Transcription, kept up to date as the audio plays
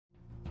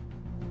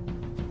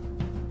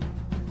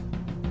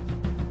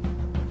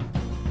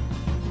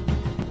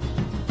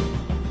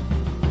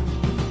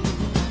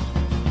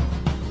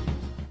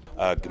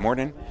Good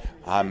morning.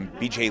 I'm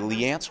BJ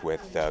Leance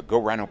with Go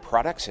Rhino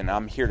Products, and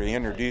I'm here to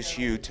introduce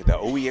you to the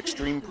OE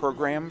Extreme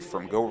program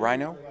from Go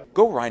Rhino.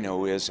 Go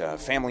Rhino is a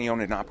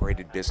family-owned and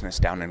operated business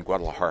down in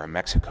Guadalajara,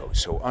 Mexico.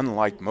 So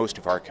unlike most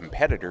of our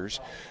competitors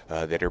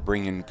that are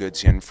bringing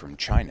goods in from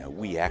China,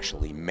 we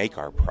actually make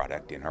our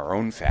product in our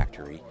own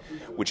factory,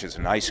 which is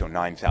an ISO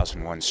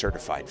 9001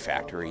 certified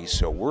factory.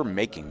 So we're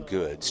making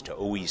goods to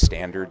OE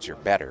standards or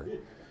better.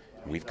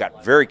 We've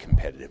got very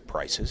competitive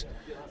prices,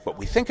 but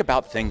we think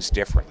about things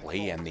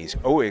differently, and the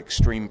OE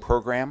Extreme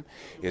program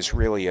is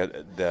really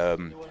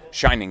the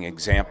shining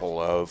example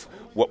of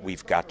what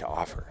we've got to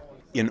offer.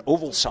 In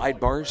oval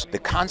sidebars, the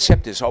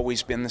concept has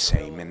always been the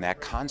same, and that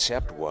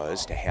concept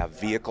was to have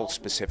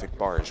vehicle-specific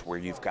bars where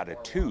you've got a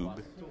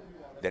tube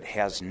that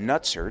has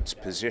nutserts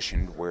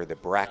positioned where the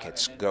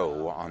brackets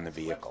go on the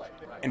vehicle.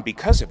 And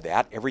because of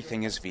that,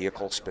 everything is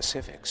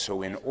vehicle-specific.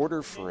 So in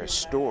order for a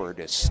store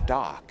to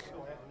stock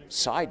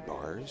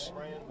sidebars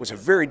was a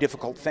very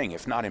difficult thing,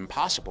 if not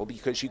impossible,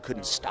 because you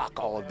couldn't stock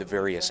all of the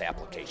various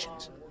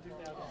applications.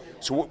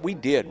 So what we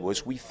did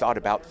was we thought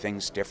about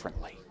things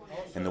differently.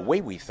 And the way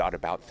we thought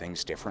about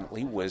things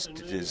differently was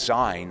to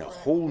design a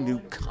whole new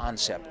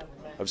concept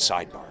of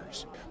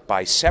sidebars.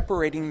 By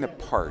separating the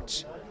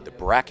parts, the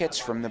brackets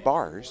from the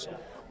bars,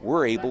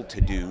 we're able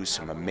to do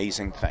some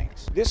amazing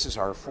things. This is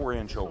our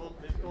 4-inch oval.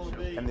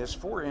 And this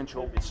 4-inch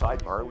oval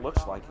sidebar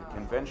looks like a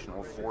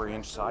conventional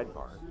 4-inch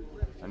sidebar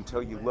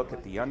until you look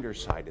at the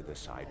underside of the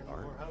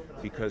sidebar,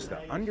 because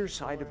the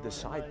underside of the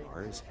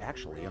sidebar is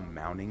actually a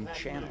mounting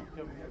channel.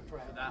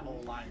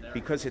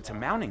 Because it's a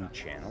mounting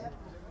channel,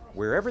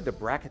 wherever the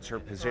brackets are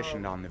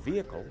positioned on the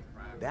vehicle,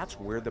 that's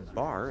where the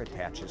bar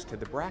attaches to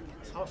the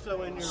brackets.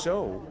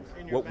 So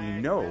what we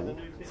know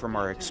from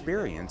our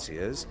experience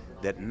is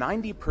that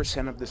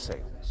 90% of the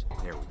sales,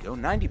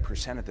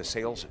 90% of the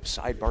sales of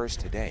sidebars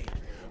today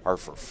are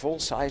for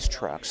full-size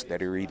trucks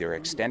that are either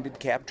extended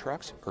cab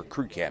trucks or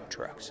crew cab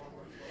trucks.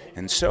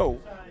 And so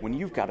when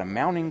you've got a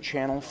mounting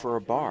channel for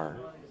a bar,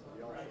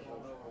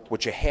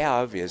 what you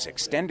have is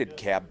extended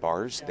cab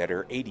bars that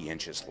are 80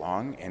 inches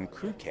long and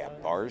crew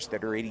cab bars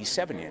that are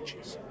 87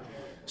 inches.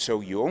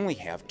 So you only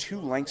have 2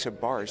 lengths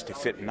of bars to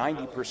fit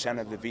 90%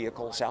 of the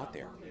vehicles out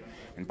there.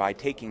 And by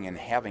taking and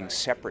having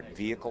separate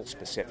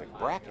vehicle-specific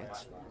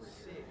brackets,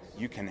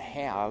 you can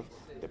have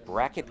the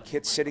bracket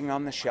kits sitting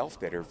on the shelf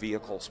that are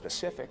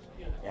vehicle-specific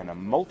and a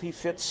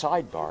multi-fit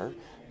sidebar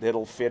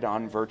that'll fit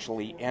on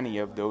virtually any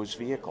of those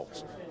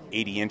vehicles.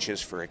 80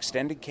 inches for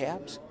extended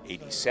cabs,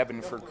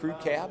 87 for crew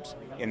cabs,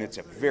 and it's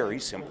a very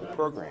simple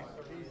program.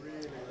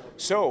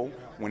 So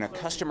when a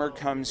customer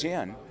comes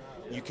in,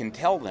 you can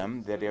tell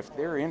them that if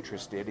they're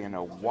interested in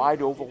a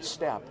wide oval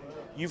step,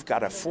 you've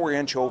got a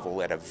 4-inch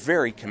oval at a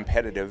very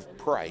competitive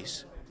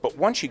price. But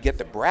once you get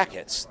the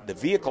brackets, the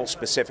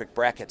vehicle-specific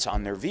brackets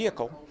on their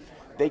vehicle,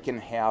 they can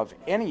have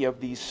any of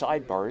these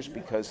sidebars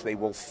because they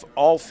will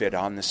all fit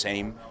on the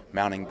same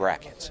mounting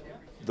brackets.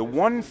 The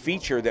one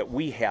feature that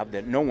we have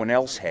that no one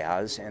else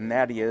has, and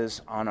that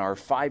is on our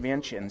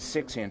 5-inch and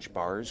 6-inch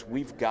bars,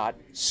 we've got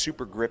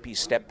super grippy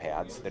step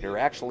pads that are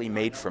actually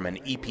made from an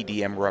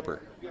EPDM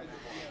rubber.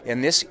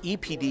 And this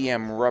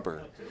EPDM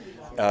rubber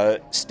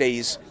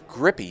stays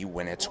grippy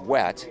when it's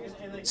wet,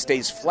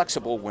 stays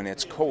flexible when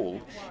it's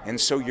cold, and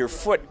so your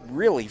foot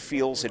really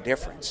feels a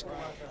difference.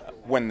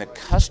 When the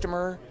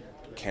customer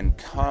can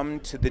come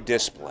to the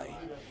display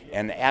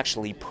and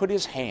actually put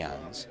his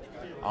hands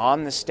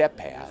on the step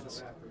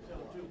pads,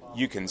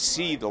 you can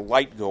see the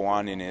light go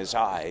on in his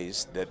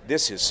eyes that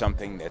this is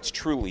something that's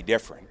truly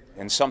different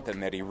and something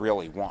that he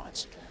really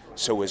wants.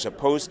 So as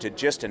opposed to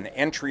just an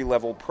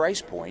entry-level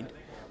price point,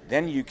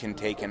 then you can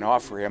take and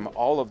offer him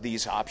all of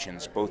these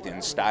options, both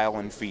in style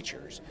and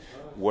features,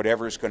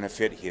 whatever's going to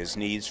fit his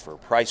needs for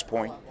price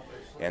point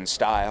and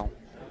style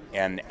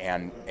and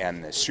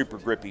the super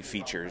grippy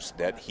features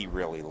that he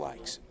really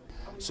likes.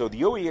 So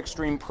the OE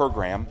Extreme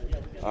program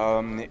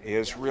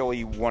is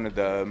really one of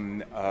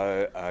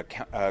the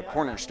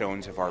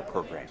cornerstones of our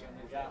program.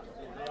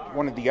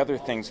 One of the other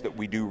things that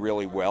we do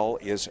really well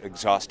is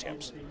exhaust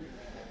tips.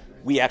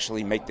 We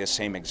actually make this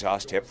same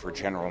exhaust tip for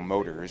General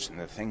Motors, and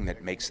the thing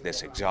that makes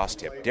this exhaust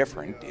tip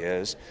different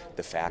is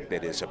the fact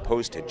that as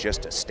opposed to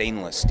just a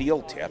stainless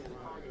steel tip,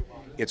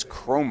 it's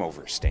chrome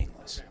over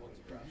stainless.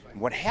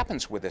 What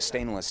happens with a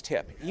stainless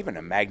tip, even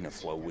a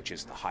MagnaFlow, which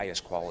is the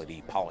highest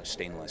quality polished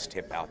stainless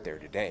tip out there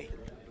today,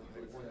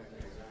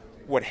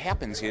 what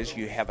happens is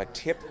you have a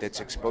tip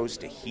that's exposed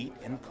to heat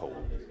and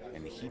cold,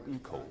 and heat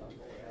and cold.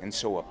 And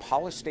so a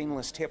polished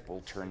stainless tip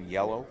will turn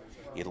yellow,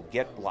 it'll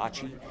get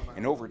blotchy,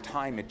 and over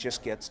time it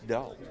just gets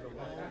dull.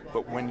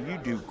 But when you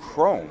do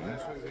chrome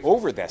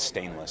over that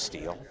stainless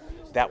steel,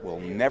 that will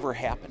never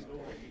happen.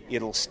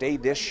 It'll stay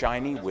this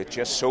shiny with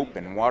just soap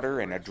and water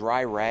and a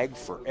dry rag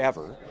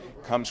forever.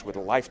 Comes with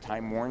a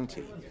lifetime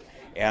warranty.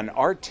 And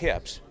our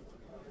tips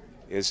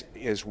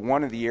is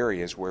one of the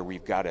areas where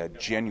we've got a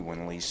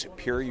genuinely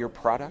superior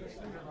product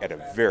at a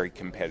very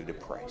competitive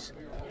price.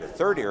 The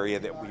third area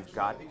that we've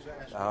got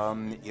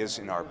is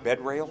in our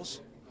bed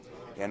rails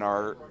And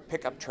our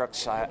pickup truck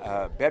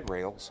bed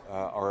rails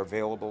are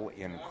available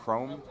in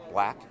chrome,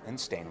 black, and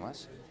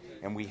stainless.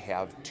 And we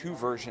have two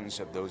versions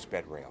of those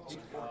bed rails.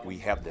 We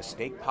have the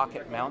stake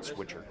pocket mounts,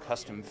 which are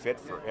custom fit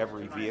for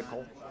every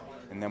vehicle.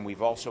 And then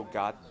we've also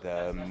got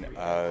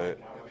the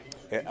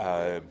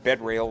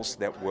bed rails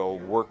that will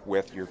work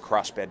with your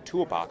crossbed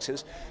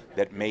toolboxes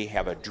that may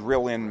have a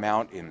drill-in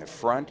mount in the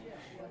front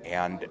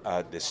and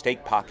the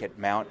stake pocket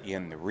mount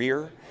in the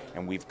rear.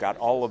 And we've got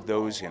all of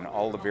those in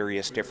all the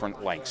various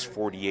different lengths,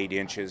 48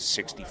 inches,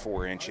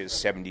 64 inches,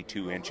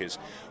 72 inches,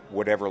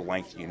 whatever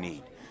length you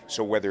need.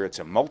 So whether it's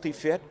a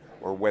multi-fit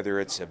or whether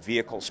it's a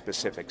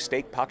vehicle-specific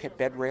stake pocket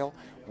bed rail,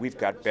 we've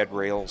got bed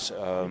rails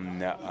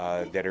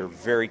that are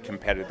very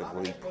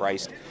competitively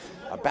priced,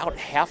 about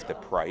half the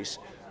price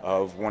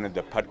of one of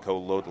the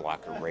Putco load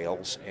locker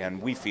rails,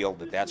 and we feel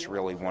that that's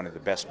really one of the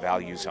best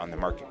values on the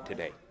market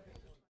today.